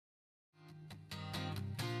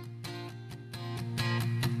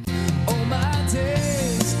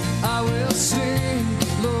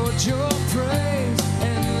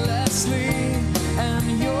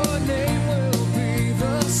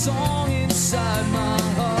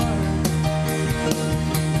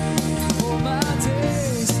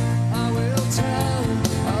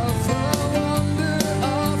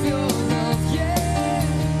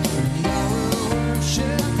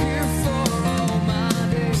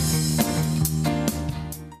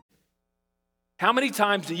How many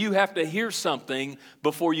times do you have to hear something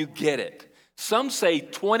before you get it? Some say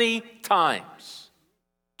 20 times.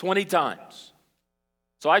 20 times.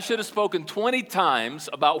 So I should have spoken 20 times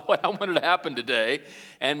about what I wanted to happen today,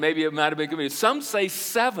 and maybe it might have been convenient. Some say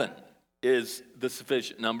 7 is the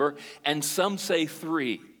sufficient number, and some say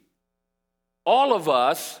 3. All of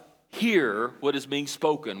us hear what is being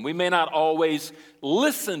spoken. We may not always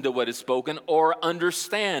listen to what is spoken or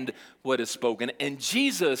understand what is spoken. And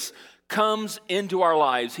Jesus comes into our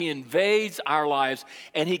lives. He invades our lives,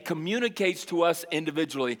 and he communicates to us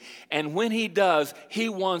individually. And when he does, he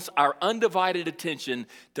wants our undivided attention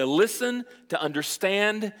to listen, to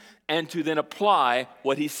understand, and to then apply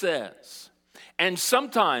what he says. And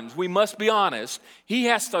sometimes, we must be honest, he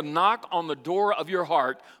has to knock on the door of your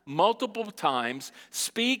heart multiple times,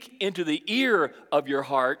 speak into the ear of your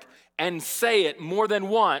heart, and say it more than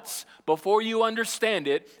once before you understand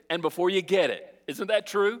it and before you get it. Isn't that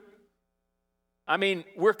true? I mean,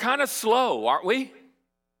 we're kind of slow, aren't we?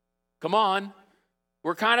 Come on.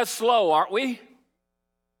 We're kind of slow, aren't we?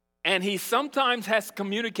 And he sometimes has to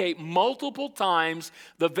communicate multiple times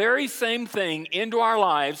the very same thing into our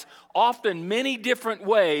lives, often many different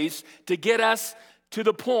ways, to get us to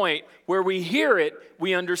the point where we hear it,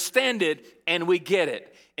 we understand it, and we get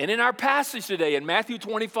it. And in our passage today in Matthew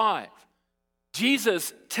 25,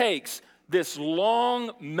 Jesus takes this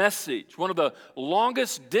long message, one of the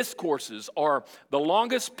longest discourses or the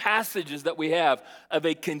longest passages that we have of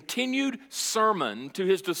a continued sermon to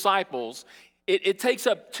his disciples. It takes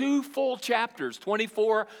up 2 full chapters,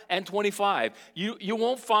 24 and 25. You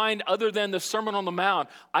won't find, other than the Sermon on the Mount,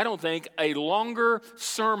 I don't think, a longer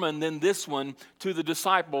sermon than this one to the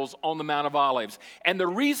disciples on the Mount of Olives. And the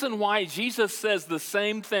reason why Jesus says the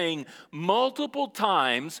same thing multiple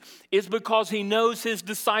times is because he knows his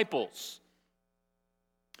disciples.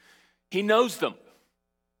 He knows them.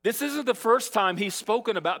 This isn't the first time he's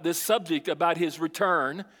spoken about this subject, about his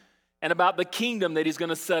return and about the kingdom that he's going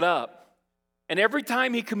to set up. And every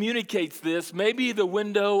time he communicates this, maybe the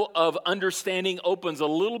window of understanding opens a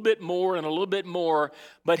little bit more and a little bit more,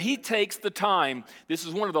 but he takes the time. This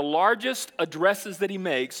is one of the largest addresses that he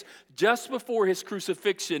makes just before his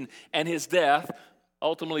crucifixion and his death,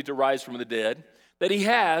 ultimately to rise from the dead, that he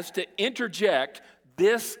has to interject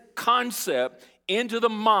this concept into the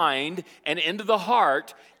mind and into the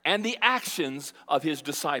heart and the actions of his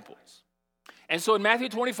disciples. And so in Matthew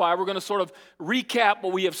 25, we're going to sort of recap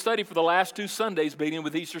what we have studied for the last 2 Sundays, beginning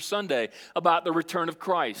with Easter Sunday, about the return of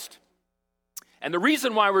Christ. And the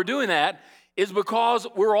reason why we're doing that is because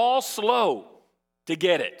we're all slow to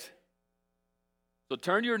get it. So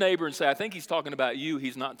turn to your neighbor and say, I think he's talking about you,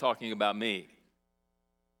 he's not talking about me.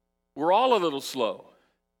 We're all a little slow.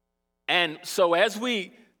 And so as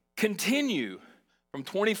we continue from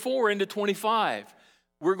 24 into 25,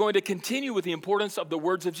 we're going to continue with the importance of the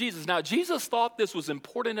words of Jesus. Now, Jesus thought this was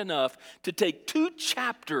important enough to take 2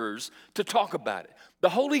 chapters to talk about it. The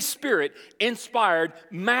Holy Spirit inspired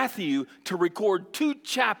Matthew to record 2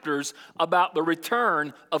 chapters about the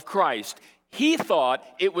return of Christ. He thought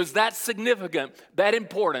it was that significant, that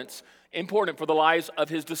important for the lives of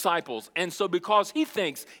his disciples. And so because he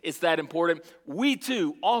thinks it's that important, we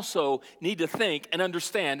too also need to think and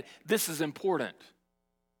understand this is important.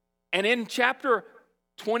 And in chapter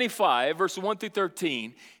 25, verses 1 through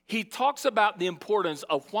 13, he talks about the importance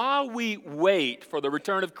of while we wait for the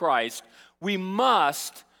return of Christ, we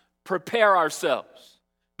must prepare ourselves.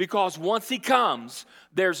 Because once he comes,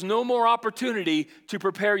 there's no more opportunity to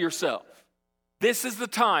prepare yourself. This is the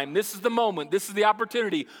time, this is the moment, this is the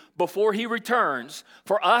opportunity before he returns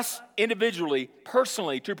for us individually,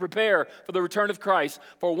 personally, to prepare for the return of Christ.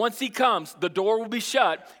 For once he comes, the door will be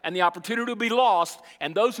shut and the opportunity will be lost,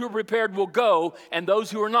 and those who are prepared will go, and those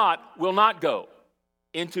who are not will not go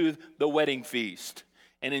into the wedding feast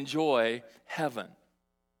and enjoy heaven.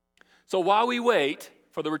 So while we wait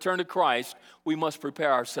for the return of Christ, we must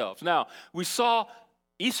prepare ourselves. Now, we saw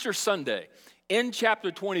Easter Sunday in chapter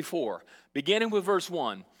 24, beginning with verse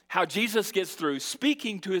 1, how Jesus gets through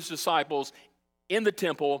speaking to his disciples in the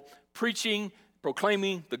temple, preaching,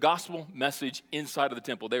 proclaiming the gospel message inside of the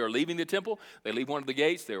temple. They are leaving the temple. They leave one of the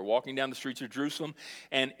gates. They are walking down the streets of Jerusalem.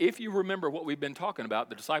 And if you remember what we've been talking about,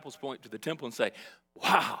 the disciples point to the temple and say,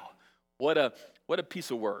 wow, what a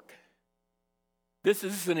piece of work. This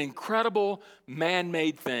is an incredible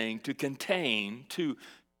man-made thing to contain, to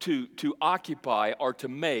occupy, or to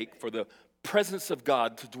make for the presence of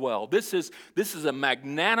God to dwell. This is a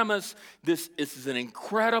magnanimous, this is an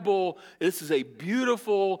incredible, this is a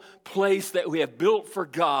beautiful place that we have built for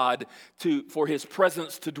God for his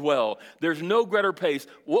presence to dwell. There's no greater place.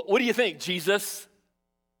 What do you think, Jesus?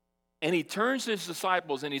 And he turns to his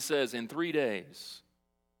disciples and he says, in 3 days,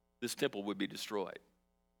 this temple would be destroyed.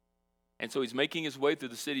 And so he's making his way through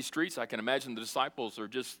the city streets. I can imagine the disciples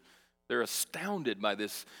they're astounded by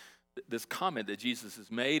this comment that Jesus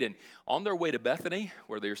has made. And on their way to Bethany,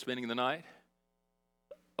 where they were spending the night,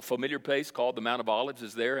 a familiar place called the Mount of Olives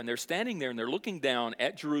is there. And they're standing there and they're looking down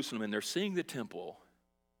at Jerusalem and they're seeing the temple.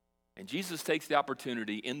 And Jesus takes the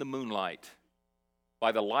opportunity in the moonlight,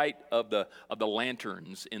 by the light of the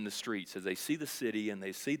lanterns in the streets, as they see the city and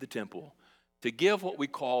they see the temple, to give what we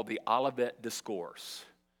call the Olivet Discourse.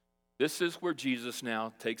 This is where Jesus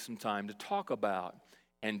now takes some time to talk about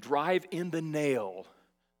and drive in the nail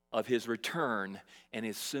of his return and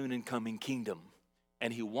his soon and coming kingdom.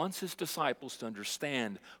 And he wants his disciples to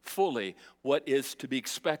understand fully what is to be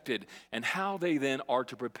expected and how they then are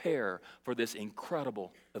to prepare for this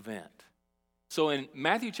incredible event. So in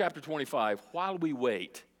Matthew chapter 25, while we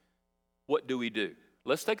wait, what do we do?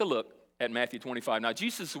 Let's take a look at Matthew 25. Now,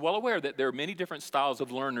 Jesus is well aware that there are many different styles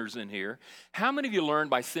of learners in here. How many of you learn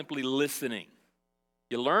by simply listening?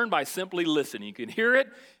 You learn by simply listening. You can hear it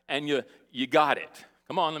and you got it.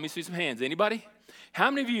 Come on, let me see some hands. Anybody? How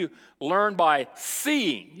many of you learn by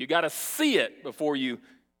seeing? You got to see it before you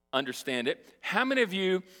understand it. How many of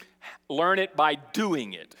you learn it by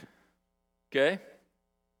doing it? Okay?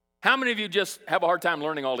 How many of you just have a hard time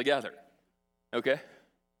learning altogether? Okay?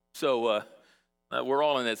 So we're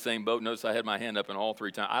all in that same boat. Notice I had my hand up in all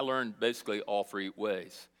 3 times. I learned basically all 3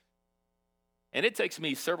 ways. And it takes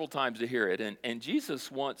me several times to hear it. And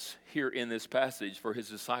Jesus wants here in this passage for his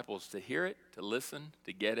disciples to hear it, to listen,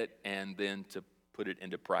 to get it, and then to put it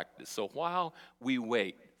into practice. So while we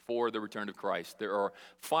wait for the return of Christ, there are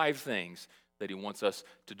 5 things that he wants us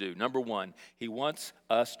to do. Number 1, he wants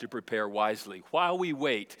us to prepare wisely. While we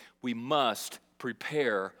wait, we must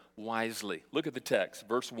prepare wisely. Look at the text,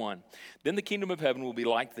 verse 1. Then the kingdom of heaven will be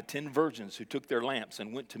like the 10 virgins who took their lamps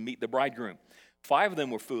and went to meet the bridegroom. 5 of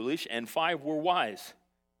them were foolish and 5 were wise.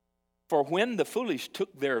 For when the foolish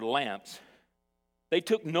took their lamps, they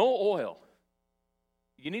took no oil.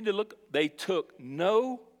 You need to look, they took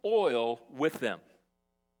no oil with them.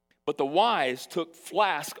 But the wise took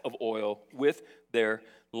flask of oil with their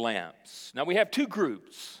lamps. Now we have 2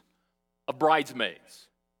 groups of bridesmaids.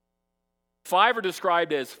 5 are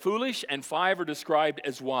described as foolish and 5 are described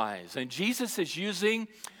as wise. And Jesus is using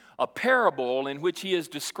a parable in which he is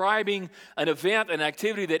describing an event, an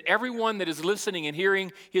activity that everyone that is listening and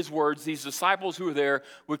hearing his words, these disciples who are there,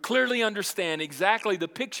 would clearly understand exactly the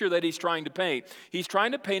picture that he's trying to paint. He's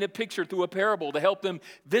trying to paint a picture through a parable to help them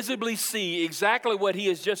visibly see exactly what he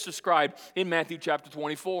has just described in Matthew chapter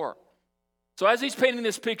 24. So as he's painting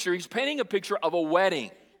this picture, he's painting a picture of a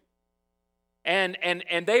wedding. And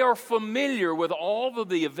they are familiar with all of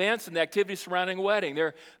the events and the activities surrounding a wedding.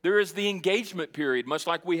 There is the engagement period, much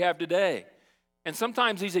like we have today. And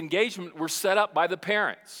sometimes these engagements were set up by the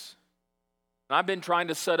parents. And I've been trying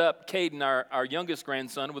to set up Caden, our youngest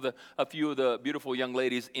grandson, with a few of the beautiful young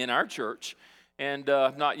ladies in our church. And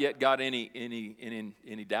I've not yet got any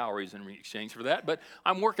dowries in exchange for that, but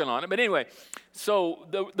I'm working on it. But anyway, so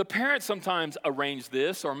the parents sometimes arrange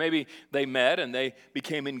this, or maybe they met and they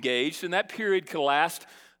became engaged, and that period could last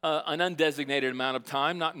an undesignated amount of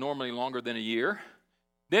time, not normally longer than a year.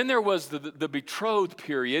 Then there was the betrothed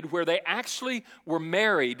period where they actually were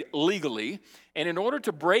married legally, and in order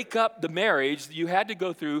to break up the marriage, you had to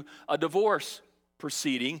go through a divorce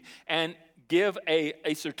proceeding and give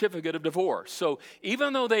a certificate of divorce. So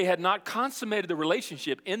even though they had not consummated the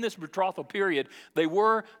relationship in this betrothal period, they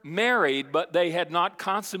were married, but they had not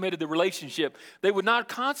consummated the relationship. They would not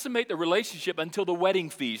consummate the relationship until the wedding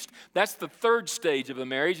feast. That's the 3rd stage of a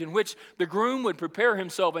marriage, in which the groom would prepare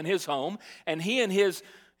himself in his home, and he and his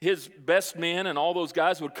best men and all those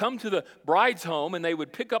guys would come to the bride's home, and they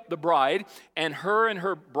would pick up the bride, and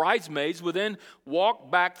her bridesmaids would then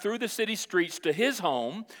walk back through the city streets to his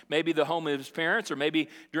home, maybe the home of his parents, or maybe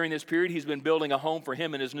during this period he's been building a home for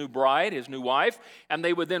him and his new bride, his new wife, and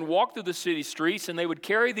they would then walk through the city streets, and they would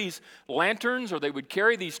carry these lanterns, or they would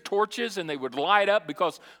carry these torches, and they would light up,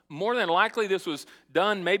 because more than likely this was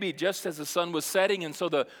done maybe just as the sun was setting, and so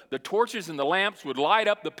the torches and the lamps would light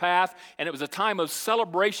up the path, and it was a time of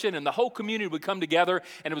celebration, and the whole community would come together,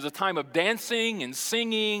 and it was a time of dancing and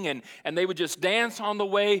singing, and they would just dance on the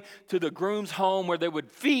way to the groom's home, where they would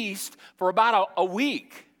feast for about a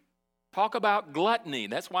week. Talk about gluttony.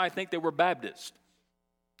 That's why I think they were Baptist.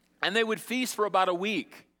 And they would feast for about a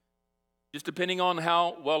week, just depending on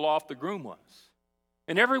how well off the groom was.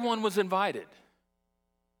 And everyone was invited.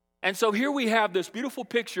 And so here we have this beautiful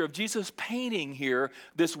picture of Jesus painting here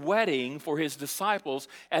this wedding for his disciples,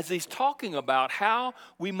 as he's talking about how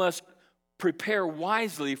we must prepare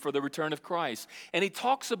wisely for the return of Christ. And he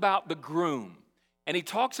talks about the groom, and he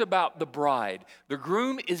talks about the bride. The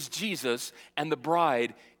groom is Jesus, and the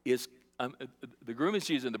bride is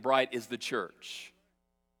Jesus, and the bride is the church.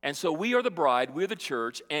 And so we are the bride, we're the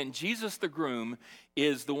church, and Jesus the groom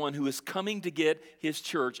is the one who is coming to get his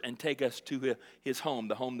church and take us to his home,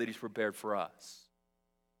 the home that he's prepared for us.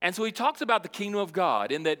 And so he talks about the kingdom of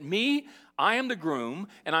God, in that I am the groom,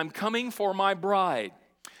 and I'm coming for my bride.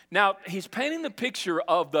 Now, he's painting the picture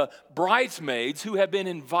of the bridesmaids who have been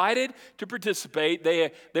invited to participate.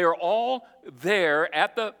 They are all there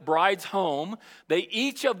at the bride's home.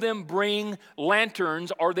 Each of them bring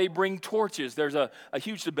lanterns or they bring torches. There's a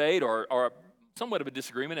huge debate or somewhat of a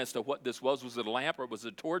disagreement as to what this was. Was it a lamp or was it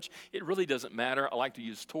a torch? It really doesn't matter. I like to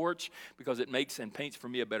use torch because it makes and paints for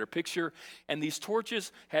me a better picture. And these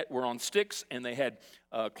torches were on sticks, and they had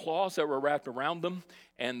cloths that were wrapped around them.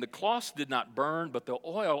 And the cloths did not burn, but the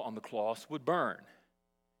oil on the cloths would burn.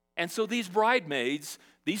 And so these bridesmaids,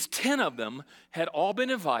 these 10 of them, had all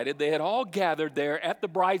been invited. They had all gathered there at the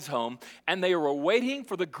bride's home, and they were waiting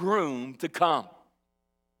for the groom to come.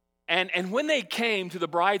 And when they came to the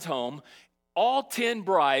bride's home, all 10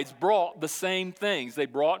 brides brought the same things. They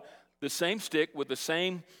brought the same stick with the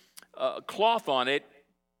same cloth on it,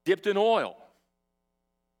 dipped in oil.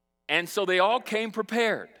 And so they all came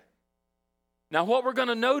prepared. Now, what we're going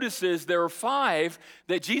to notice is there are 5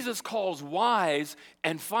 that Jesus calls wise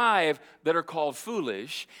and 5 that are called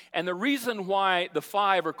foolish. And the reason why the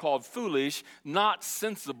 5 are called foolish, not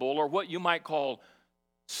sensible, or what you might call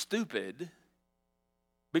stupid,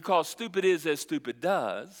 because stupid is as stupid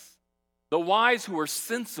does. The wise who are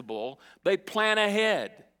sensible, they plan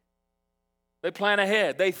ahead. They plan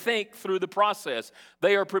ahead. They think through the process.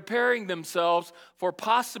 They are preparing themselves for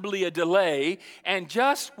possibly a delay. And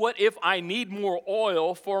just what if I need more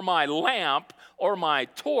oil for my lamp or my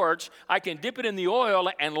torch, I can dip it in the oil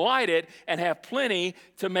and light it and have plenty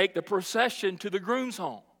to make the procession to the groom's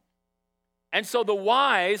home. And so the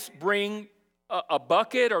wise bring a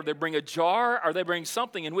bucket, or they bring a jar, or they bring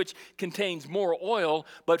something in which contains more oil,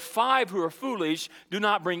 but 5 who are foolish do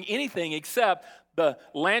not bring anything except the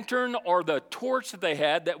lantern or the torch that they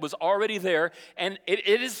had that was already there, and it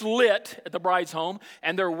is lit at the bride's home,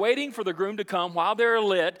 and they're waiting for the groom to come while they're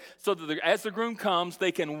lit, so that as the groom comes,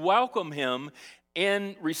 they can welcome him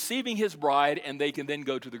in receiving his bride, and they can then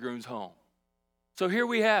go to the groom's home. So here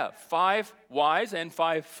we have 5 wise and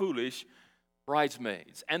 5 foolish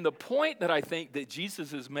bridesmaids. And the point that I think that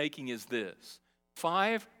Jesus is making is this: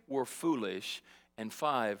 5 were foolish and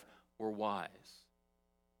 5 were wise.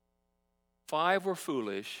 5 were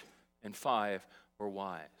foolish and 5 were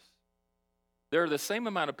wise. There are the same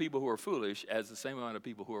amount of people who are foolish as the same amount of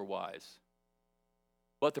people who are wise.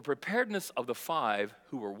 But the preparedness of the 5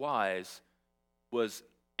 who were wise was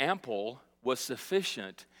ample, was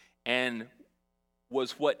sufficient, and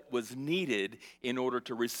was what was needed in order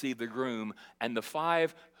to receive the groom. And the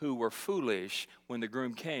 5 who were foolish, when the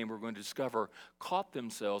groom came, we're going to discover,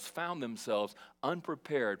 found themselves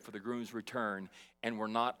unprepared for the groom's return and were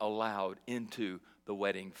not allowed into the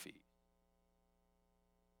wedding feast.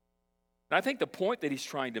 And I think the point that he's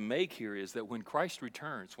trying to make here is that when Christ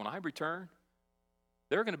returns, when I return,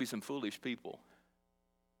 there are going to be some foolish people.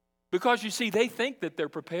 Because you see, they think that they're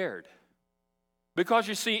prepared. Because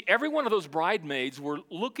you see, every one of those bridesmaids were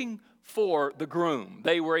looking for the groom.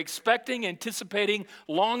 They were expecting, anticipating,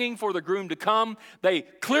 longing for the groom to come. They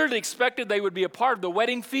clearly expected they would be a part of the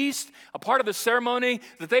wedding feast, a part of the ceremony,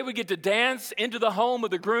 that they would get to dance into the home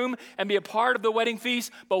of the groom and be a part of the wedding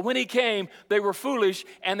feast. But when he came, they were foolish,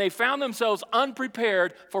 and they found themselves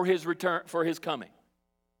unprepared for his return, for his coming.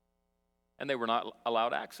 And they were not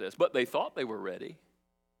allowed access, but they thought they were ready.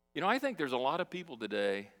 You know, I think there's a lot of people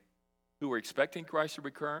today who are expecting Christ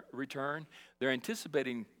to return. They're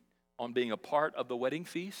anticipating on being a part of the wedding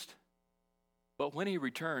feast. But when he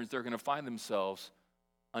returns, they're going to find themselves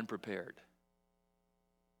unprepared.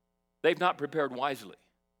 They've not prepared wisely.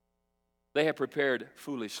 They have prepared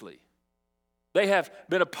foolishly. They have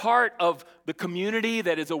been a part of the community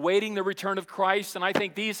that is awaiting the return of Christ. And I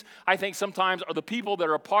think sometimes are the people that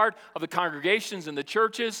are a part of the congregations and the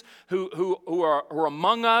churches who are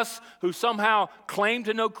among us, who somehow claim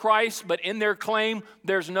to know Christ, but in their claim,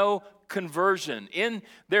 there's no conversion. In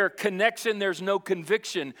their connection, there's no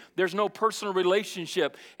conviction. There's no personal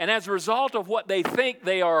relationship. And as a result of what they think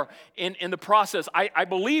they are in the process, I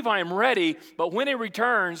believe I am ready, but when it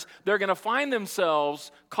returns, they're going to find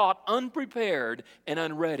themselves caught unprepared and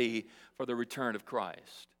unready for the return of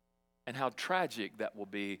Christ. And how tragic that will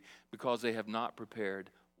be because they have not prepared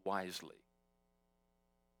wisely.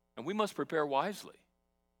 And we must prepare wisely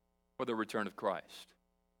for the return of Christ.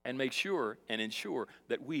 and make sure and ensure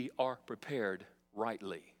that we are prepared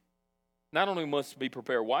rightly. Not only must we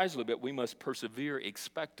prepare wisely, but we must persevere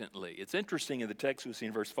expectantly. It's interesting in the text we see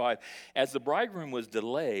in verse 5, as the bridegroom was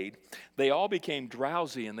delayed, they all became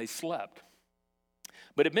drowsy and they slept.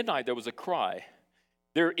 But at midnight there was a cry,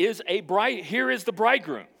 here is the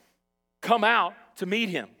bridegroom, come out to meet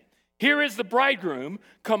him. Here is the bridegroom,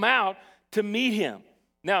 come out to meet him.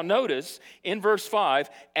 Now notice in verse 5,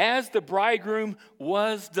 as the bridegroom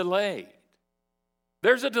was delayed.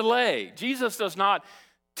 There's a delay. Jesus does not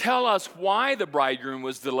tell us why the bridegroom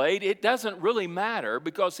was delayed. It doesn't really matter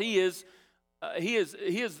because he is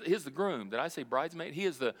the groom. Did I say bridesmaid? He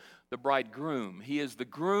is the bridegroom. He is the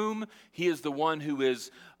groom. He is the one who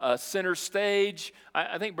is center stage.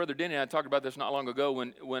 I think Brother Denny and I talked about this not long ago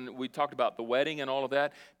when we talked about the wedding and all of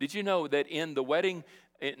that. Did you know that in the wedding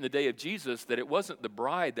in the day of Jesus, that it wasn't the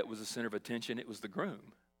bride that was the center of attention, it was the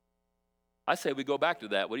groom? I say we go back to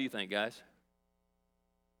that. What do you think, guys?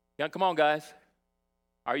 Yeah, come on, guys.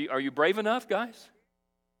 Are you brave enough, guys?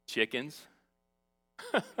 Chickens.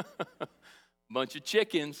 Bunch of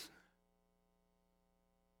chickens.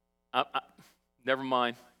 Never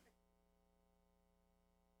mind.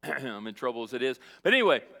 I'm in trouble as it is. But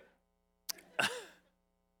anyway,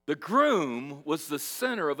 the groom was the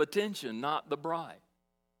center of attention, not the bride.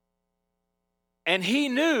 And he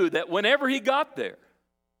knew that whenever he got there,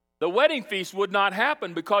 the wedding feast would not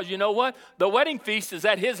happen because you know what? The wedding feast is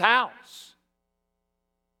at his house.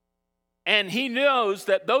 And he knows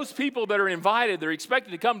that those people that are invited, they're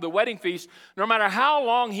expected to come to the wedding feast, no matter how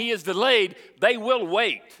long he is delayed, they will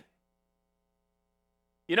wait.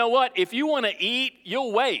 You know what? If you want to eat,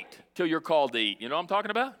 you'll wait till you're called to eat. You know what I'm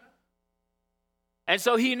talking about? And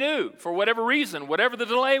so he knew, for whatever reason, whatever the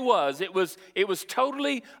delay was, it was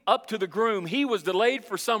totally up to the groom. He was delayed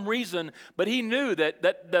for some reason, but he knew that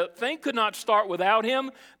the thing could not start without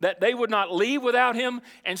him, that they would not leave without him.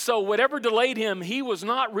 And so whatever delayed him, he was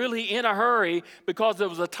not really in a hurry because there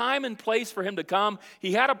was a time and place for him to come.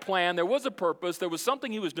 He had a plan. There was a purpose. There was something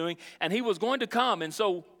he was doing, and he was going to come. And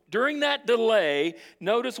so during that delay,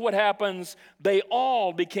 notice what happens. They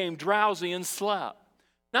all became drowsy and slept.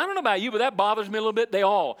 Now, I don't know about you, but that bothers me a little bit.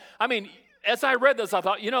 As I read this, I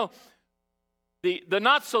thought, the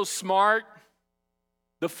not so smart,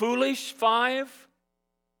 the foolish 5,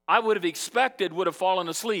 I would have expected would have fallen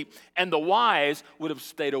asleep, and the wise would have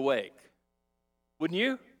stayed awake. Wouldn't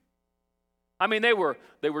you? They were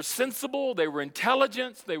sensible, they were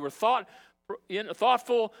intelligent, they were thoughtful.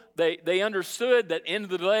 They understood that in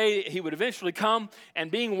the day he would eventually come,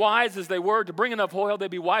 and being wise as they were to bring enough oil,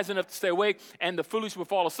 they'd be wise enough to stay awake, and the foolish would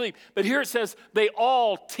fall asleep. But here it says they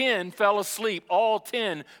all 10 fell asleep. All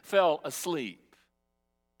 10 fell asleep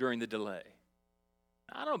during the delay.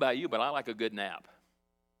 I don't know about you, but I like a good nap.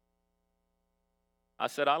 I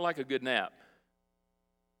said I like a good nap.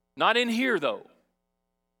 Not in here though.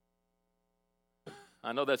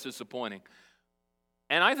 I know that's disappointing.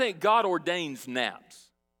 And I think God ordains naps.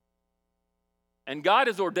 And God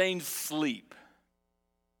has ordained sleep.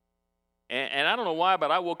 And I don't know why,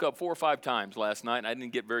 but I woke up 4 or 5 times last night and I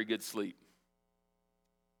didn't get very good sleep.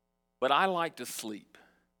 But I like to sleep.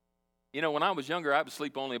 When I was younger, I would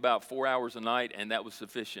sleep only about 4 hours a night, and that was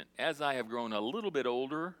sufficient. As I have grown a little bit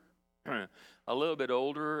older,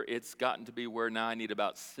 it's gotten to be where now I need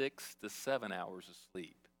about 6 to 7 hours of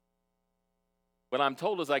sleep. But I'm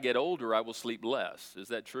told as I get older, I will sleep less. Is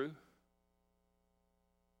that true?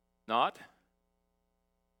 Not?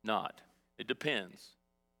 It depends.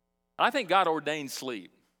 I think God ordained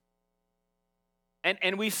sleep.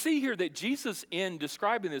 And we see here that Jesus, in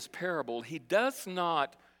describing this parable, he does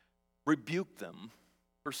not rebuke them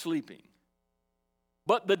for sleeping.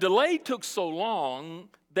 But the delay took so long,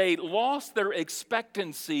 they lost their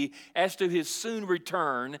expectancy as to his soon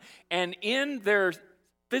return, and in their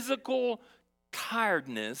physical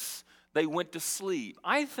tiredness, they went to sleep.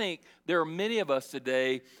 I think there are many of us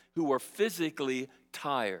today who are physically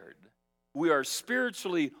tired. We are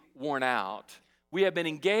spiritually worn out. We have been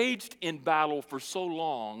engaged in battle for so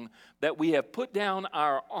long that we have put down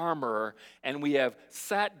our armor and we have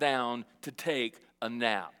sat down to take a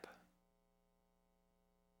nap.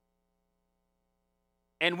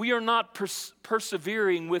 And we are not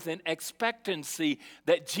persevering with an expectancy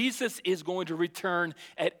that Jesus is going to return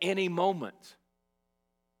at any moment.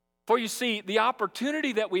 For you see, the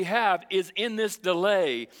opportunity that we have is in this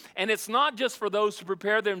delay. And it's not just for those who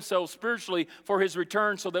prepare themselves spiritually for his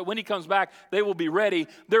return so that when he comes back, they will be ready.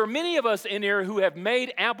 There are many of us in here who have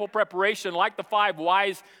made ample preparation, like the 5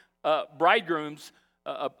 wise bridegrooms.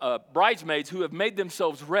 bridesmaids who have made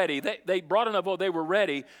themselves ready. They brought enough oil, they were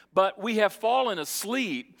ready, but we have fallen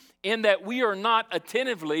asleep in that we are not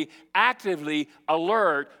attentively, actively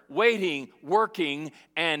alert, waiting, working,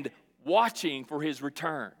 and watching for his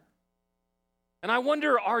return. And I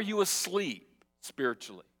wonder, are you asleep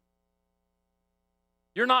spiritually?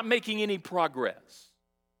 You're not making any progress.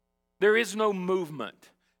 There is no movement.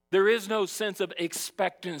 There is no sense of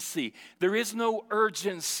expectancy. There is no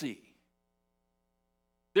urgency.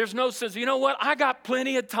 There's no sense, you know what, I got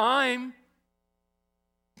plenty of time.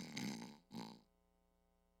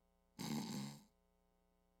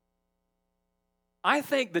 I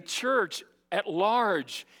think the church at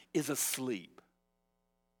large is asleep.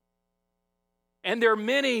 And there are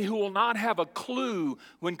many who will not have a clue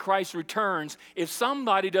when Christ returns if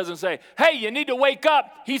somebody doesn't say, hey, you need to wake up,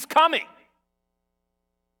 he's coming.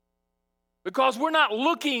 Because we're not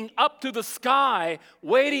looking up to the sky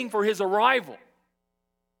waiting for his arrival.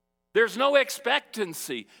 There's no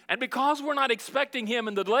expectancy. And because we're not expecting him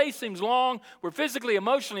and the delay seems long, we're physically,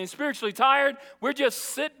 emotionally, and spiritually tired, we're just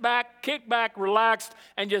sit back, kick back, relaxed,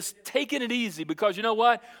 and just taking it easy. Because you know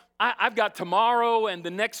what? I've got tomorrow and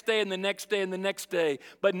the next day and the next day and the next day.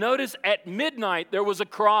 But notice at midnight there was a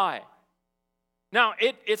cry. Now,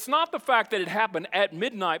 it's not the fact that it happened at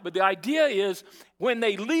midnight, but the idea is when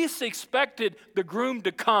they least expected the groom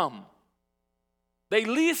to come. They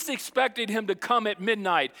least expected him to come at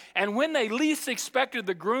midnight. And when they least expected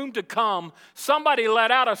the groom to come, somebody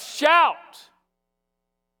let out a shout.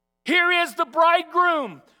 Here is the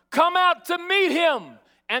bridegroom. Come out to meet him.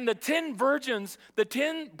 And the 10 virgins, the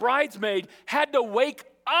 10 bridesmaids had to wake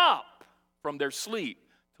up from their sleep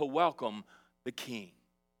to welcome the king.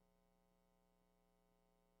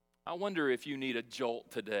 I wonder if you need a jolt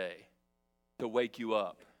today to wake you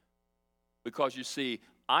up. Because you see,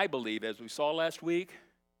 I believe, as we saw last week,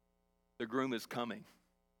 the groom is coming.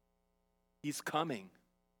 He's coming.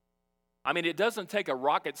 I mean, it doesn't take a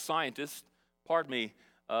rocket scientist. Pardon me,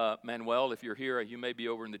 Manuel, if you're here, you may be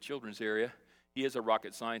over in the children's area. He is a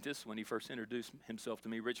rocket scientist. When he first introduced himself to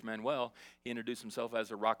me, Rich Manuel, he introduced himself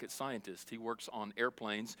as a rocket scientist. He works on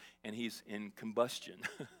airplanes, and he's in combustion.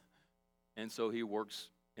 And so he works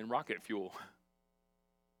in rocket fuel.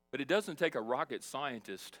 But it doesn't take a rocket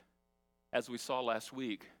scientist, as we saw last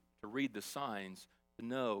week, to read the signs to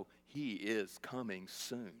know he is coming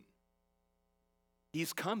soon.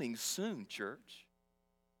 He's coming soon, church.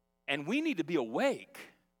 And we need to be awake.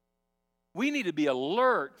 We need to be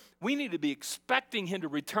alert. We need to be expecting him to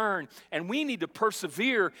return, and we need to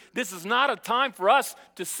persevere. This is not a time for us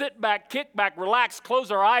to sit back, kick back, relax, close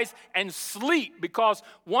our eyes, and sleep, because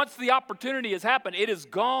once the opportunity has happened, it is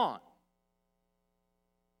gone.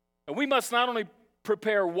 And we must not only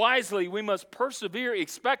prepare wisely, we must persevere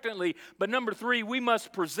expectantly, but number 3, we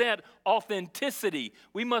must present authenticity.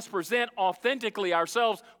 We must present authentically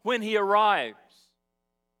ourselves when he arrives.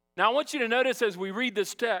 Now, I want you to notice as we read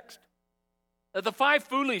this text that the 5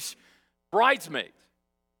 foolish bridesmaids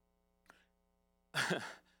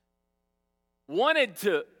wanted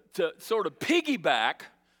to sort of piggyback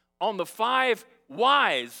on the 5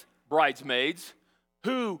 wise bridesmaids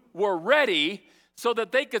who were ready so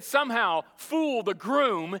that they could somehow fool the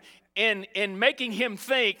groom in making him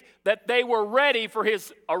think that they were ready for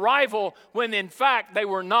his arrival when in fact they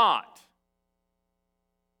were not.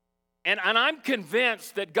 And I'm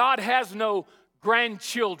convinced that God has no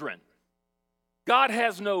grandchildren. God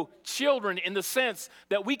has no children in the sense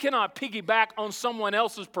that we cannot piggyback on someone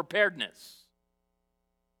else's preparedness.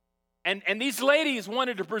 And these ladies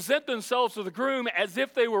wanted to present themselves to the groom as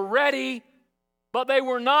if they were ready, but they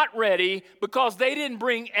were not ready because they didn't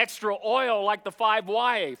bring extra oil like the 5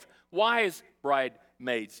 wise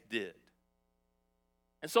bridesmaids did.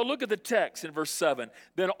 And so look at the text in verse 7.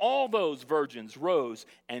 Then all those virgins rose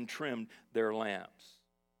and trimmed their lamps.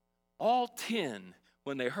 All 10,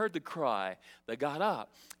 when they heard the cry, they got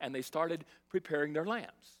up and they started preparing their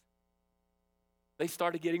lamps. They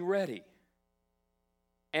started getting ready.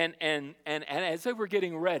 And as they were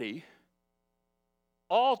getting ready,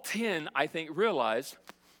 all 10, I think, realized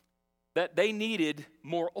that they needed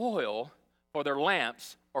more oil for their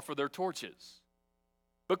lamps or for their torches.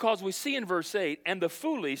 Because we see in verse 8, and the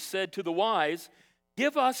foolish said to the wise,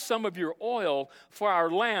 give us some of your oil, for our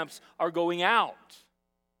lamps are going out.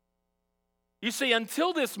 You see,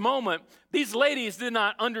 until this moment, these ladies did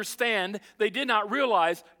not understand, they did not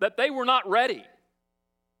realize that they were not ready.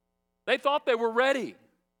 They thought they were ready.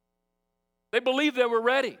 They believed they were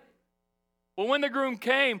ready. Well, when the groom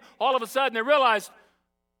came, all of a sudden they realized,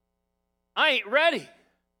 I ain't ready.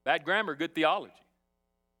 Bad grammar, good theology.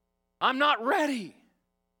 I'm not ready.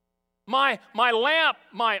 my lamp,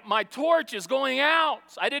 my torch is going out.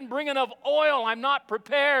 I didn't bring enough oil. I'm not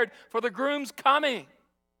prepared for the groom's coming.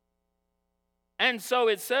 And so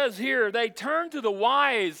it says here, they turned to the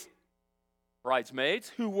wise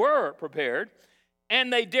bridesmaids who were prepared,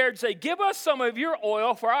 and they dared say, give us some of your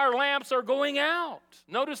oil, for our lamps are going out.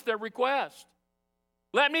 Notice their request.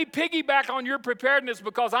 Let me piggyback on your preparedness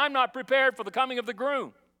because I'm not prepared for the coming of the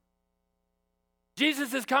groom.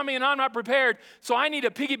 Jesus is coming and I'm not prepared, so I need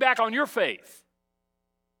to piggyback on your faith.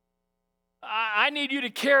 I need you to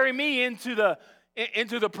carry me into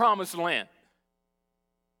the promised land.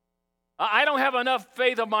 I don't have enough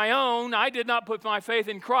faith of my own. I did not put my faith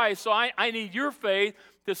in Christ, so I need your faith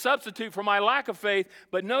to substitute for my lack of faith.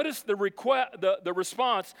 But notice the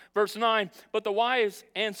response, verse 9. But the wise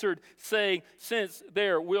answered, saying, since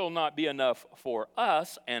there will not be enough for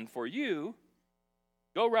us and for you,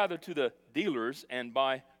 go rather to the dealers and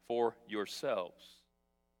buy for yourselves.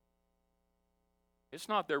 It's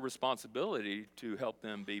not their responsibility to help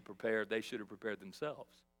them be prepared. They should have prepared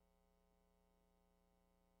themselves.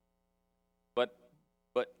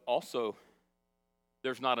 But also,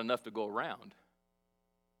 there's not enough to go around.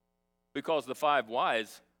 Because the 5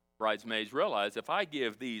 wise bridesmaids realize if I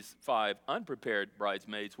give these 5 unprepared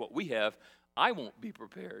bridesmaids what we have, I won't be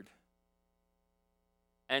prepared.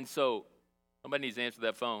 And so, somebody needs to answer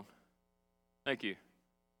that phone. Thank you.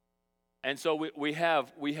 And so we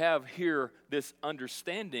have here this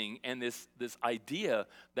understanding and this idea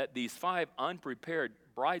that these 5 unprepared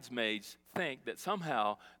bridesmaids think that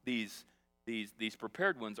somehow these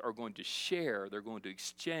prepared ones are going to share, they're going to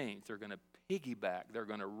exchange, they're going to piggyback, they're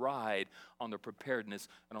going to ride on the preparedness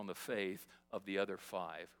and on the faith of the other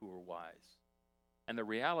 5 who are wise. And the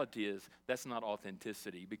reality is that's not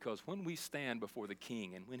authenticity, because when we stand before the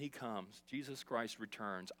King and when he comes, Jesus Christ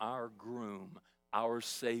returns, our groom, our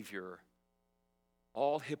Savior,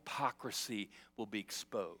 all hypocrisy will be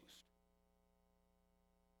exposed.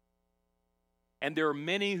 And there are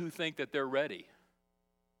many who think that they're ready.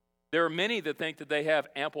 There are many that think that they have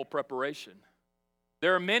ample preparation.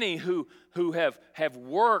 There are many who have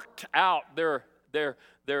worked out their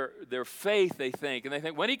faith, they think. And they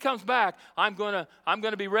think, when he comes back, I'm gonna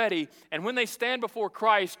be ready. And when they stand before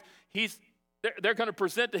Christ, they're going to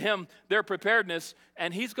present to him their preparedness,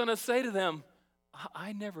 and he's going to say to them,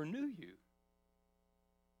 I never knew you.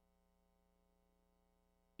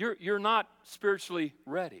 You're not spiritually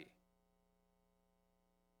ready.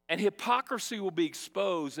 And hypocrisy will be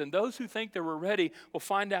exposed, and those who think they were ready will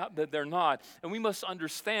find out that they're not. And we must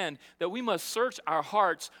understand that we must search our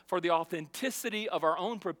hearts for the authenticity of our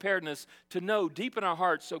own preparedness to know deep in our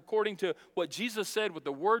hearts, according to what Jesus said, what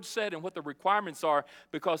the Word said, and what the requirements are,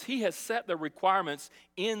 because he has set the requirements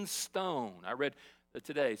in stone. I read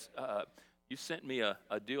today, you sent me a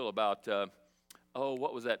deal about,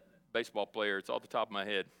 what was that baseball player? It's off the top of my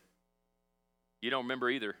head. You don't remember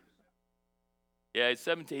either. Yeah, he's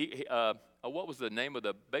 17. What was the name of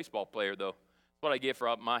the baseball player, though? What I get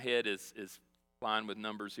for my head is flying with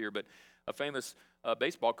numbers here. But a famous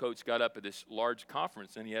baseball coach got up at this large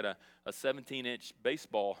conference, and he had a 17-inch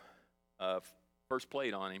baseball first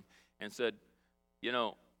plate on him and said,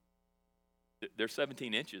 there's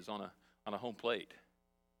 17 inches on a home plate.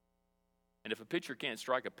 And if a pitcher can't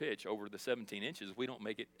strike a pitch over the 17 inches, we don't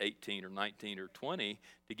make it 18 or 19 or 20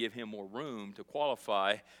 to give him more room to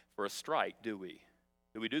qualify for a strike, do we?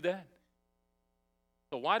 Do we do that?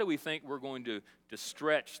 So why do we think we're going to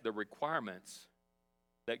stretch the requirements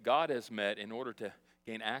that God has met in order to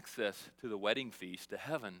gain access to the wedding feast, to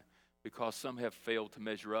heaven, because some have failed to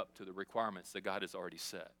measure up to the requirements that God has already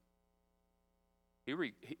set?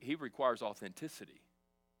 He requires authenticity.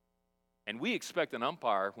 And we expect an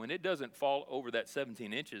umpire, when it doesn't fall over that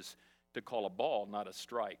 17 inches, to call a ball, not a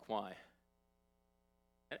strike. Why?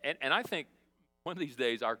 And I think one of these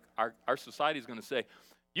days our society is going to say,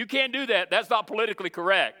 you can't do that. That's not politically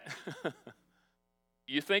correct.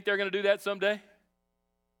 You think they're going to do that someday?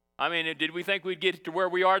 I mean, did we think we'd get to where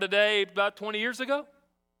we are today about 20 years ago?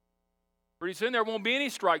 Pretty soon there won't be any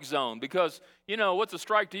strike zone, because, what's a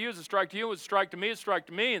strike to you is a strike to you, what's a strike to me is a strike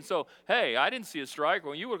to me. And so, hey, I didn't see a strike.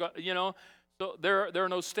 Well, you would, so there are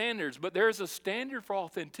no standards. But there is a standard for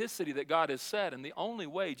authenticity that God has set. And the only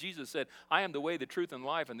way, Jesus said, I am the way, the truth, and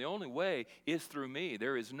life. And the only way is through me.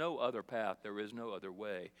 There is no other path. There is no other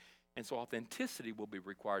way. And so authenticity will be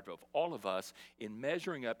required of all of us in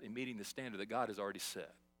measuring up and meeting the standard that God has already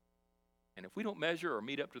set. And if we don't measure or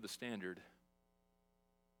meet up to the standard,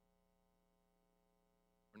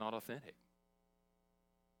 we're not authentic.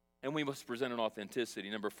 And we must present an authenticity.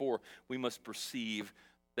 Number 4, we must perceive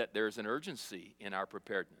that there's an urgency in our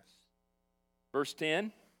preparedness. Verse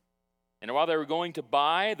 10, And while they were going to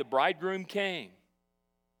buy, the bridegroom came.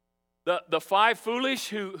 The five foolish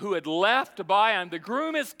who had left to buy, and the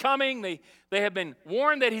groom is coming. They have been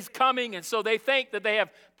warned that he's coming, and so they think that they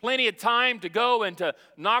have plenty of time to go and to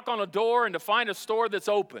knock on a door and to find a store that's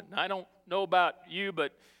open. I don't know about you,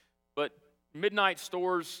 but midnight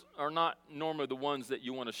stores are not normally the ones that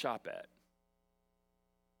you want to shop at.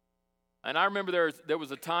 And I remember there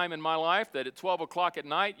was a time in my life that at 12 o'clock at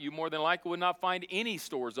night, you more than likely would not find any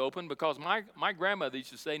stores open, because my grandmother used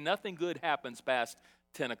to say nothing good happens past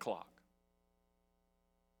 10 o'clock.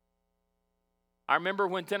 I remember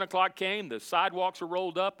when 10 o'clock came, the sidewalks were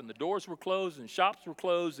rolled up and the doors were closed and shops were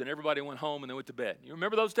closed and everybody went home and they went to bed. You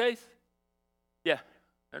remember those days? Yeah,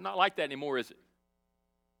 they're not like that anymore, is it?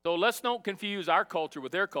 So let's don't confuse our culture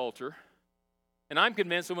with their culture. And I'm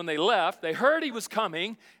convinced that when they left, they heard he was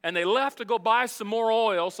coming and they left to go buy some more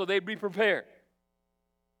oil so they'd be prepared.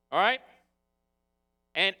 All right?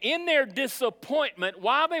 And in their disappointment,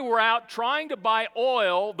 while they were out trying to buy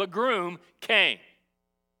oil, the groom came.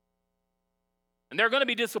 And they're going to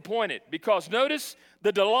be disappointed, because notice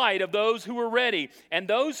the delight of those who were ready. And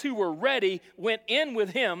those who were ready went in with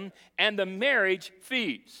him, and the marriage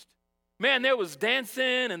feast. Man, there was dancing,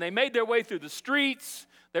 and they made their way through the streets.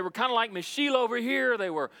 They were kind of like Miss Sheila over here. They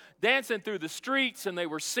were dancing through the streets, and they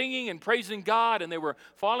were singing and praising God, and they were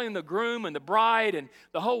following the groom and the bride and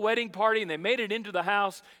the whole wedding party, and they made it into the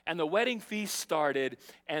house, and the wedding feast started,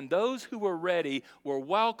 and those who were ready were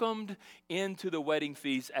welcomed into the wedding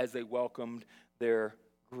feast as they welcomed their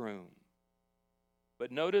groom.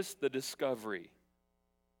 But notice the discovery,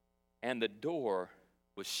 and the door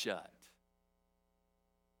was shut.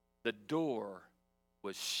 The door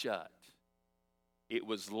was shut. It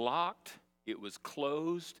was locked, it was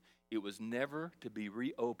closed, it was never to be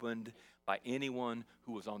reopened by anyone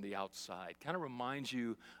who was on the outside. Kind of reminds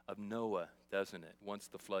you of Noah, doesn't it, once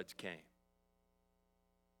the floods came?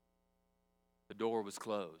 The door was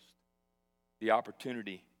closed. The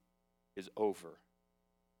opportunity is over.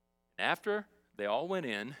 And after they all went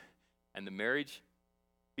in and the marriage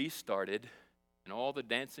feast started, and all the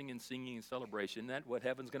dancing and singing and celebration, that what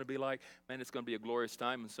heaven's going to be like? Man, it's going to be a glorious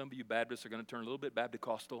time. And some of you Baptists are going to turn a little bit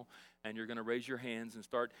Baptist-costal, and you're going to raise your hands and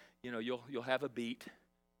start, you'll have a beat,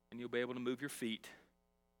 and you'll be able to move your feet,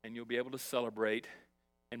 and you'll be able to celebrate.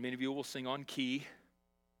 And many of you will sing on key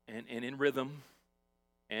and in rhythm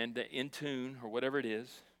and in tune, or whatever it is.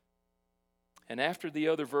 And after the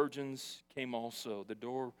other virgins came also, the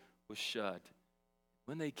door was shut.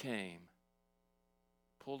 When they came,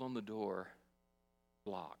 pulled on the door,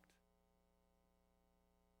 locked.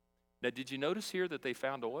 Now, did you notice here that they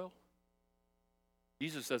found oil?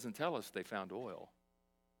 Jesus doesn't tell us they found oil.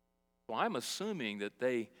 Well, I'm assuming that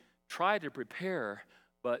they tried to prepare,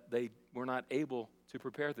 but they were not able to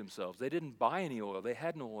prepare themselves. They didn't buy any oil. They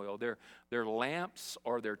had no oil. Their lamps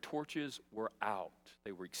or their torches were out.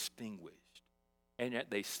 They were extinguished. And yet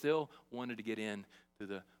they still wanted to get in to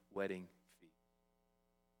the wedding feast,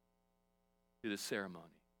 to the ceremony,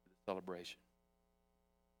 to the celebration.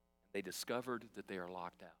 They discovered that they are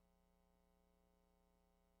locked out.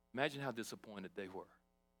 Imagine how disappointed they were.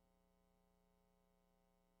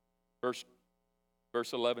 Verse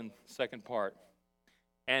 11, second part.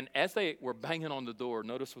 And as they were banging on the door,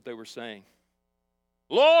 notice what they were saying.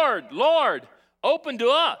 Lord, Lord, open to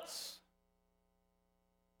us.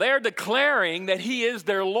 They are declaring that he is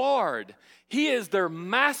their Lord. He is their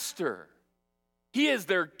master. He is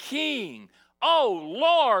their king. Oh,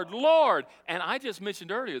 Lord, Lord. And I just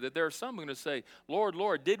mentioned earlier that there are some who are going to say, Lord,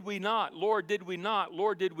 Lord, did we not? Lord, did we not?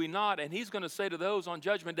 Lord, did we not? And he's going to say to those on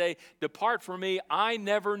Judgment Day, depart from me, I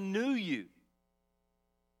never knew you.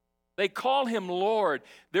 They call him Lord.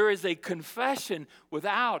 There is a confession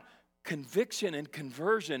without conviction and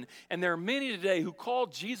conversion. And there are many today who call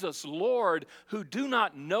Jesus Lord who do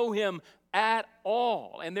not know him at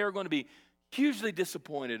all. And they're going to be hugely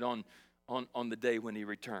disappointed on the day when he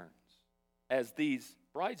returns, as these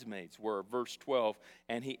bridesmaids were. Verse 12,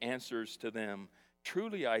 and he answers to them,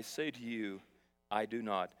 truly I say to you, I do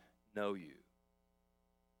not know you.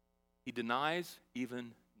 He denies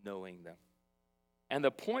even knowing them. And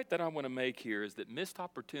the point that I want to make here is that missed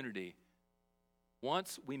opportunity,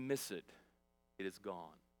 once we miss it, it is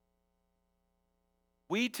gone.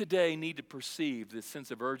 We today need to perceive this sense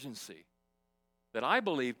of urgency that I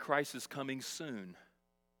believe Christ is coming soon.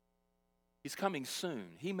 He's coming soon.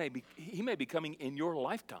 He may be coming in your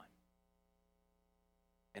lifetime.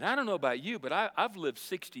 And I don't know about you, but I've lived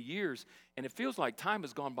 60 years, and it feels like time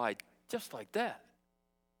has gone by just like that.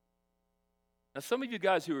 Now, some of you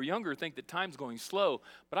guys who are younger think that time's going slow,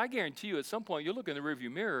 but I guarantee you at some point you'll look in the rearview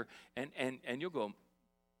mirror and you'll go,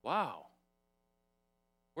 wow,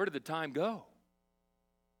 Where did the time go?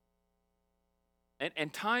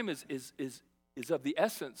 And time is of the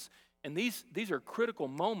essence. And these are critical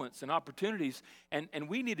moments and opportunities, and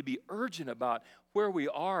we need to be urgent about where we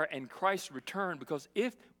are and Christ's return, because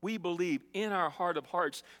if we believe in our heart of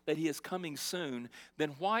hearts that he is coming soon, then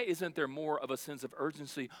why isn't there more of a sense of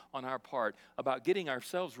urgency on our part about getting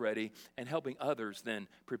ourselves ready and helping others then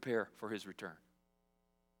prepare for his return?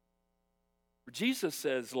 Jesus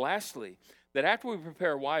says, lastly, that after we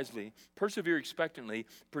prepare wisely, persevere expectantly,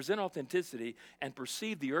 present authenticity, and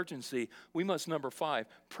perceive the urgency, we must, number 5,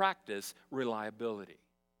 practice reliability.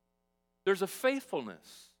 There's a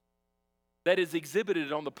faithfulness that is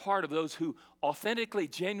exhibited on the part of those who authentically,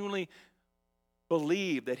 genuinely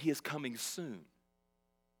believe that he is coming soon.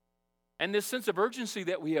 And this sense of urgency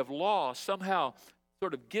that we have lost somehow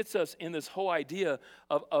sort of gets us in this whole idea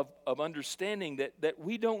of understanding that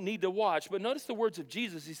we don't need to watch. But notice the words of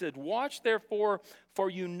Jesus. He said, "Watch therefore, for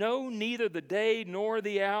you know neither the day nor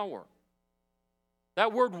the hour."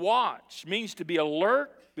 That word watch means to be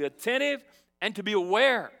alert, be attentive, and to be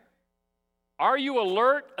aware. Are you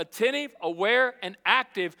alert, attentive, aware, and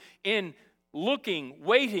active in looking,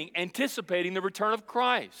 waiting, anticipating the return of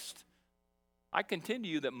Christ? I contend to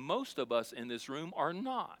you that most of us in this room are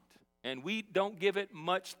not. And we don't give it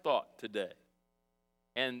much thought today.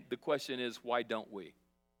 And the question is, why don't we?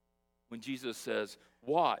 When Jesus says,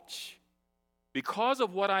 watch, because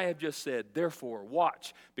of what I have just said, therefore,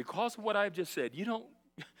 watch. Because of what I have just said, you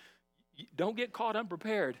don't get caught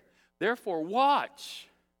unprepared. Therefore, watch.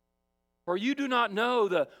 For you do not know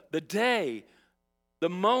the day, the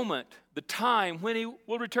moment, the time when he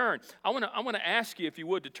will return. I want to ask you, if you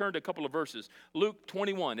would, to turn to a couple of verses. Luke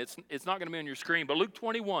 21. It's not going to be on your screen, but Luke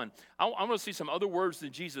 21. I want to see some other words that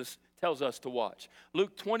Jesus tells us to watch.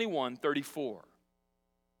 Luke 21:34.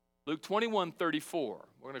 Luke 21:34.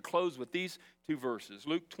 We're going to close with these two verses.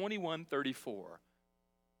 Luke 21:34.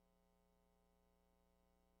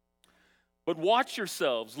 But watch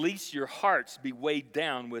yourselves, lest your hearts be weighed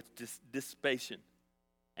down with dissipation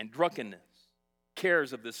and drunkenness,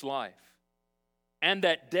 cares of this life, and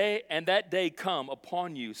that day come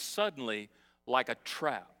upon you suddenly like a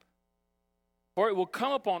trap. For it will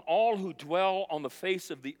come upon all who dwell on the face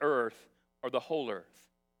of the earth, or the whole earth.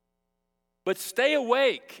 But stay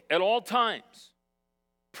awake at all times,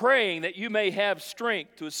 praying that you may have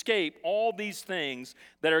strength to escape all these things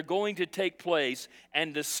that are going to take place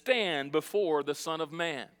and to stand before the Son of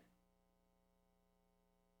Man.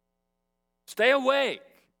 Stay awake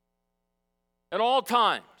at all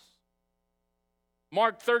times.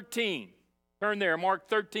 Mark 13. Turn there, Mark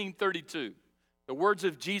 13:32. The words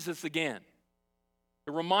of Jesus again.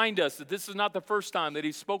 To remind us that this is not the first time that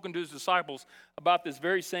he's spoken to his disciples about this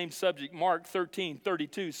very same subject. Mark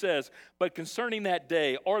 13:32 says, "But concerning that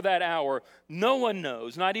day or that hour, no one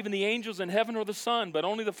knows, not even the angels in heaven or the Son, but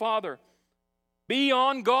only the Father. Be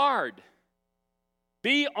on guard.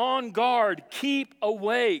 Be on guard. Keep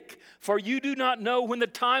awake, for you do not know when the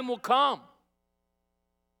time will come.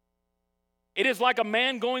 It is like a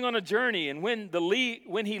man going on a journey, and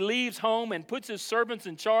when he leaves home and puts his servants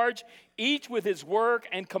in charge, each with his work,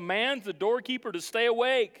 and commands the doorkeeper to stay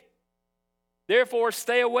awake. Therefore,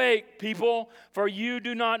 stay awake, people, for you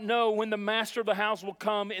do not know when the master of the house will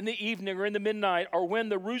come, in the evening or in the midnight, or when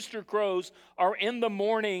the rooster crows, or in the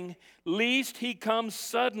morning, lest he come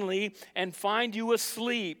suddenly and find you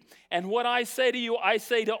asleep. And what I say to you, I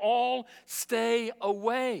say to all, stay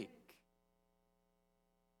awake."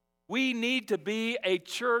 We need to be a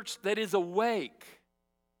church that is awake,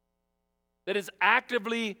 that is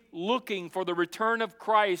actively looking for the return of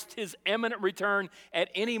Christ, his imminent return at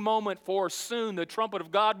any moment, for soon the trumpet of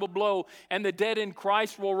God will blow and the dead in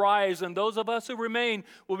Christ will rise, and those of us who remain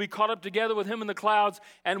will be caught up together with him in the clouds,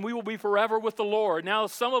 and we will be forever with the Lord. Now,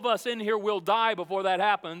 some of us in here will die before that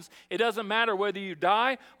happens. It doesn't matter whether you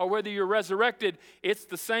die or whether you're resurrected. It's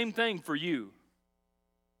the same thing for you.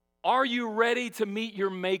 Are you ready to meet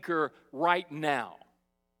your Maker right now?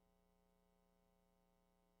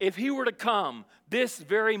 If he were to come this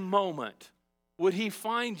very moment, would he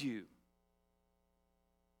find you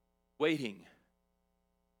waiting,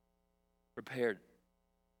 prepared,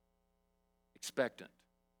 expectant,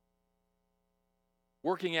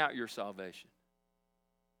 working out your salvation?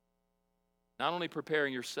 Not only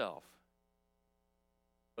preparing yourself,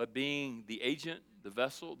 but being the agent, the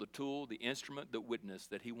vessel, the tool, the instrument, the witness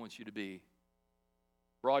that he wants you to be.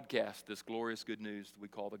 Broadcast this glorious good news that we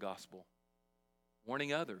call the gospel.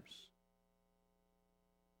 Warning others.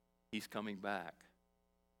 He's coming back.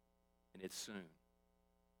 And it's soon.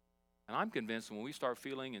 And I'm convinced when we start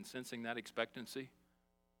feeling and sensing that expectancy,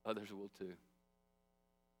 others will too.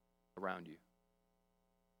 Around you.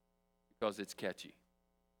 because it's catchy.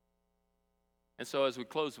 And so as we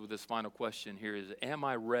close with this final question here is, am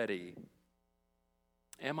I ready?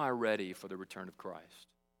 Am I ready for the return of Christ?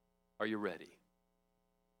 Are you ready?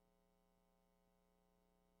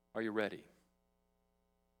 Are you ready?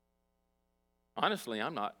 Honestly,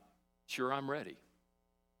 I'm not sure I'm ready.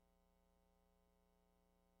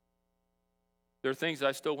 There are things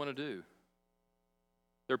I still want to do.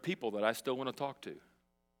 There are people that I still want to talk to.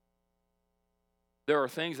 There are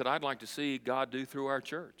things that I'd like to see God do through our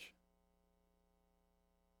church.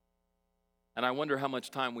 And I wonder how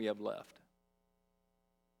much time we have left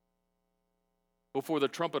before the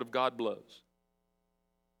trumpet of God blows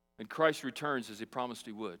and Christ returns as he promised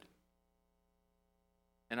he would.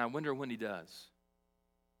 And I wonder when he does,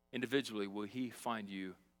 individually, will he find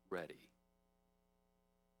you ready?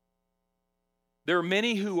 There are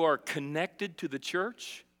many who are connected to the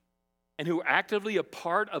church and who are actively a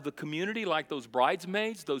part of the community, like those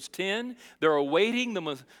bridesmaids, those 10. They're awaiting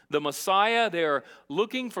the Messiah. They are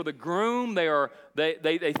looking for the groom.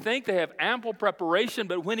 They think they have ample preparation,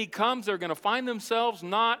 but when he comes, they're going to find themselves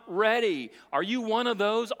not ready. Are you one of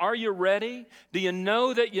those? Are you ready? Do you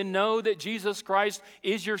know that Jesus Christ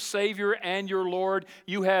is your Savior and your Lord?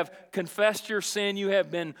 You have confessed your sin. You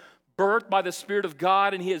have been birthed by the Spirit of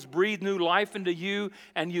God, and he has breathed new life into you,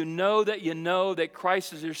 and you know that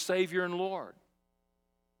Christ is your Savior and Lord.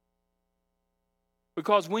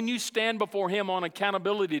 Because when you stand before him on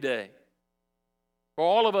accountability day, for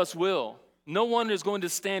all of us will, no one is going to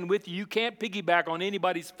stand with you. You can't piggyback on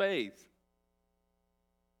anybody's faith.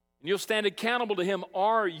 And you'll stand accountable to him.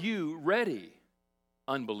 Are you ready,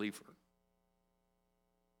 unbeliever?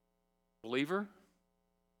 Believer,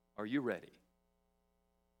 are you ready?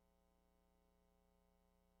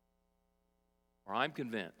 Or I'm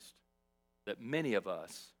convinced that many of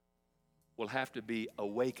us will have to be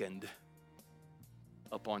awakened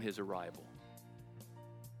upon his arrival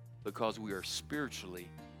because we are spiritually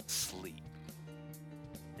asleep.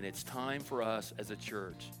 And it's time for us as a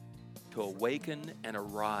church to awaken and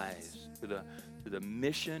arise to the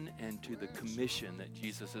mission and to the commission that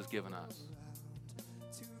Jesus has given us.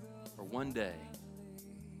 For one day,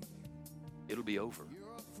 it'll be over.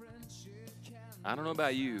 I don't know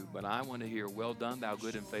about you, but I want to hear, well done, thou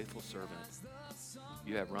good and faithful servant.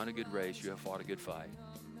 You have run a good race. You have fought a good fight.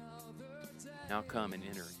 Now come and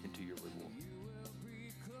enter into your reward.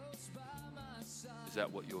 Is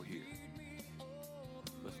that what you'll hear?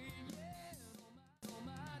 Listen.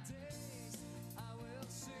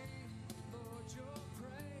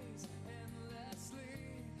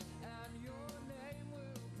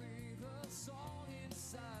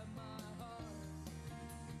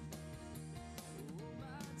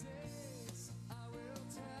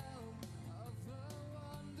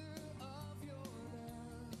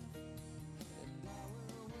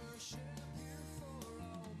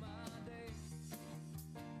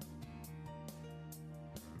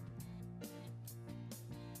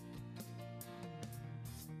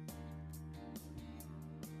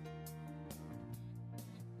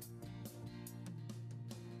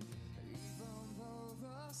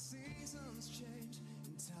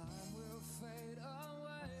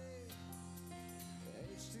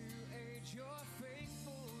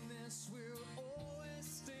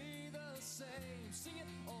 Sing it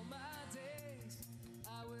all my days.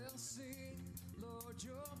 I will sing, Lord,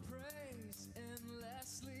 your praise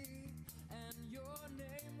endlessly, and your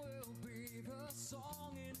name will be the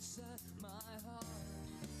song inside my heart.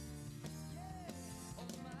 Yeah, all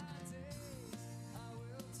my days I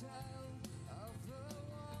will tell of the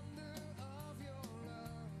wonder of your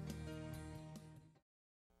love.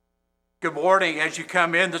 Good morning. As you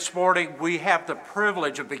come in this morning, we have the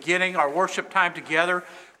privilege of beginning our worship time together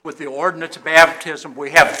with the ordinance of baptism. We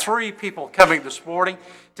have 3 people coming this morning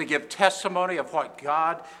to give testimony of what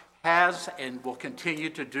God has and will continue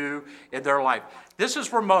to do in their life. This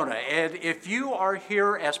is Ramona, and if you are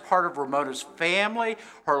here as part of Ramona's family,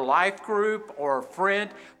 her life group, or a friend,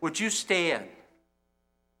 would you stand?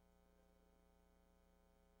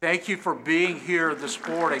 Thank you for being here this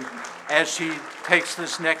morning as she takes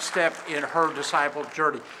this next step in her disciple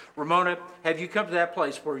journey. Ramona, have you come to that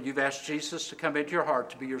place where you've asked Jesus to come into your heart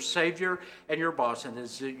to be your Savior and your boss, and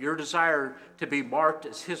is it your desire to be marked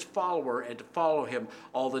as his follower and to follow him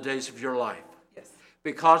all the days of your life? Yes.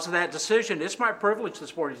 Because of that decision, it's my privilege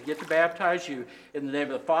this morning to get to baptize you in the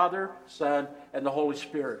name of the Father, Son, and the Holy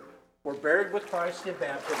Spirit. We're buried with Christ in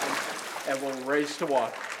baptism, and we're raised to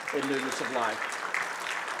walk in newness of life.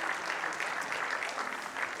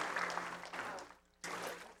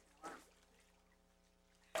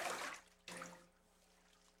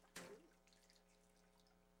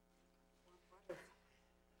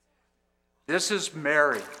 This is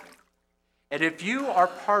Mary. And if you are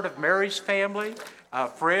part of Mary's family, a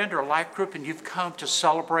friend or life group, and you've come to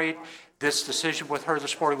celebrate this decision with her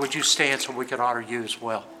this morning, would you stand so we can honor you as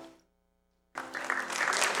well?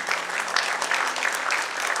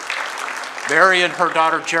 Mary and her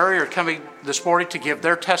daughter Jerry are coming this morning to give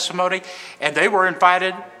their testimony, and they were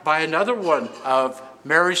invited by another one of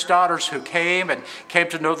Mary's daughters who came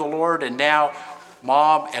to know the Lord, and now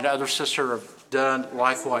Mom and other sister have done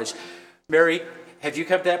likewise. Mary, have you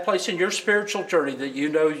come to that place in your spiritual journey that you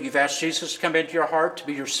know you've asked Jesus to come into your heart to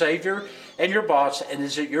be your Savior and your boss, and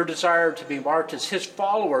is it your desire to be marked as His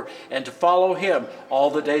follower and to follow Him all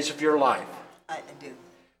the days of your life? I do.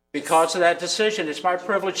 Because of that decision, it's my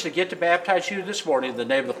privilege to get to baptize you this morning in the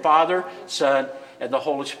name of the Father, Son, and the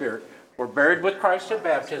Holy Spirit. We're buried with Christ in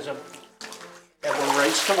baptism, and we're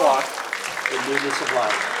raised to walk in newness of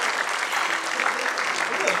life.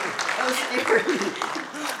 Oh, scary.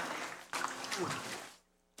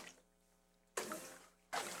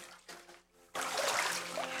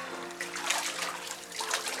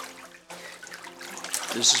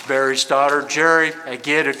 This is Mary's daughter, Jerry.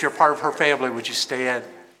 Again, if you're part of her family, would you stand?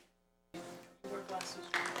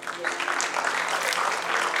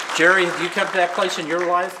 Jerry, have you come to that place in your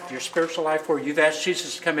life, your spiritual life, where you've asked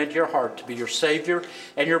Jesus to come into your heart to be your Savior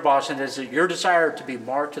and your boss, and is it your desire to be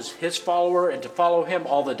marked as His follower and to follow Him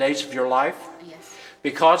all the days of your life? Yes.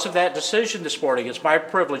 Because of that decision this morning, it's my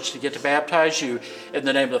privilege to get to baptize you in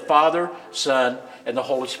the name of the Father, Son, and the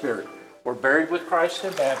Holy Spirit. We're buried with Christ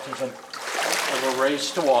in baptism, and we're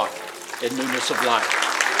raised to walk in newness of life.